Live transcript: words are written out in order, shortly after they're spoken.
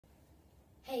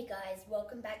Hey guys,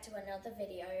 welcome back to another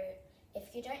video.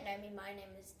 If you don't know me, my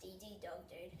name is DD Dog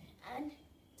Dude, and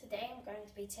today I'm going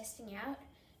to be testing out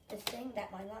the thing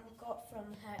that my mum got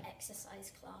from her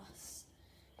exercise class.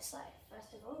 So,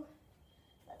 first of all,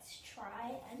 let's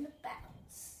try and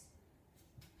bounce.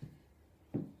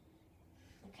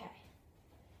 Okay.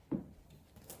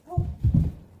 Oh,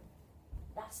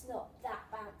 that's not that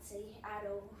bouncy at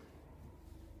all.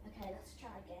 Okay, let's try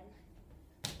again.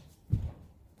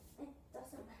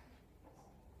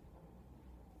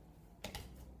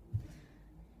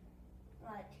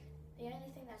 Like, the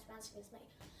only thing that's bouncing is me.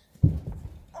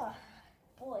 Oh,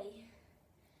 boy.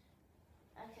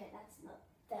 Okay, that's not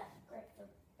that great for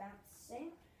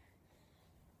bouncing.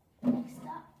 Next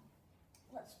up,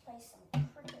 let's play some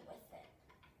cricket with it.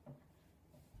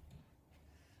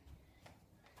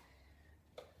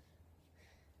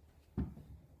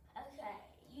 Okay,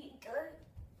 you go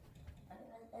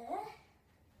over there,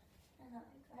 and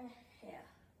I'll go here.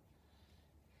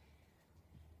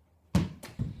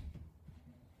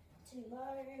 Too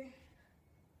low,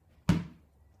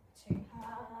 too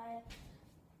high,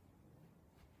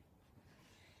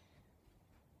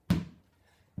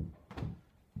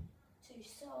 too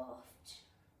soft,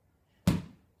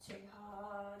 too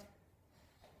hard.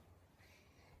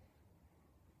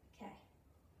 Okay.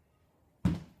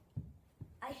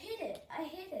 I hit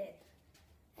it.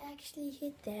 I actually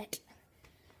hit that.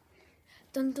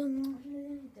 Dun dun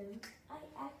dun dun. I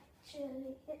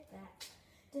actually hit that.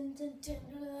 Dun dun dun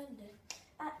dun dun.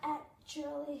 I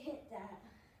actually hit that.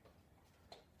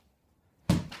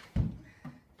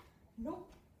 Nope.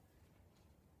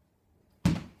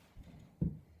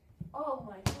 Oh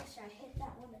my gosh, I hit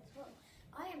that one as well.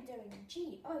 I am doing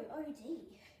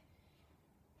G-O-O-D.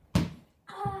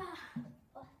 Ah!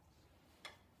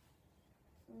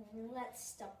 Let's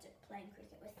stop playing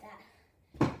cricket with that.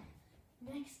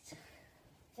 Next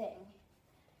thing,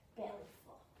 belly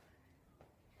flop.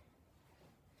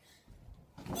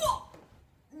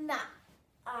 Nah.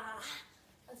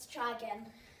 Let's try again.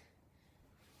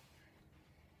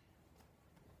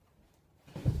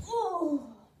 Oh!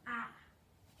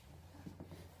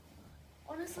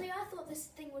 Honestly, I thought this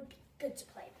thing would be good to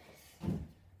play with.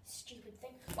 Stupid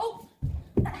thing. Oh!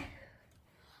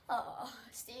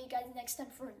 See you guys next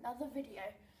time for another video.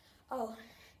 Oh,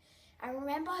 and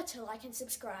remember to like and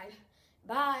subscribe.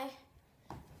 Bye.